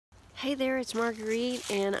Hey there, it's Marguerite,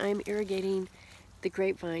 and I'm irrigating the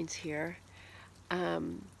grapevines here.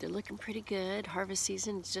 They're looking pretty good. Harvest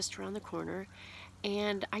season is just around the corner.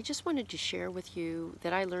 And I just wanted to share with you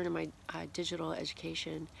that I learned in my digital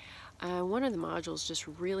education. One of the modules just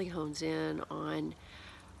really hones in on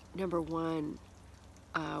number one,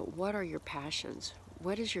 what are your passions?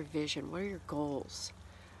 What is your vision? What are your goals?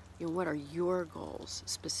 What are your goals,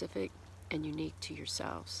 specific and unique to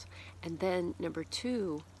yourselves? And then number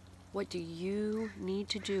two, what do you need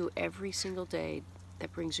to do every single day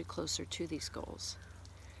that brings you closer to these goals?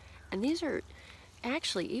 And these are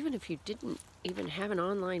actually, even if you didn't even have an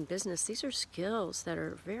online business, these are skills that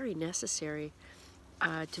are very necessary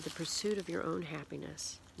to the pursuit of your own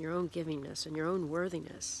happiness, your own givingness, and your own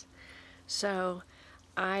worthiness. So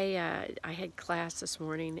I had class this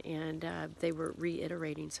morning, and they were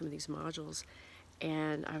reiterating some of these modules,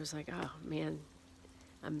 and I was like, oh man,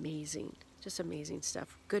 amazing. Just amazing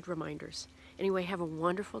stuff. Good reminders. Anyway, have a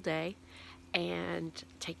wonderful day and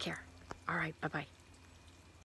take care. All right, bye-bye.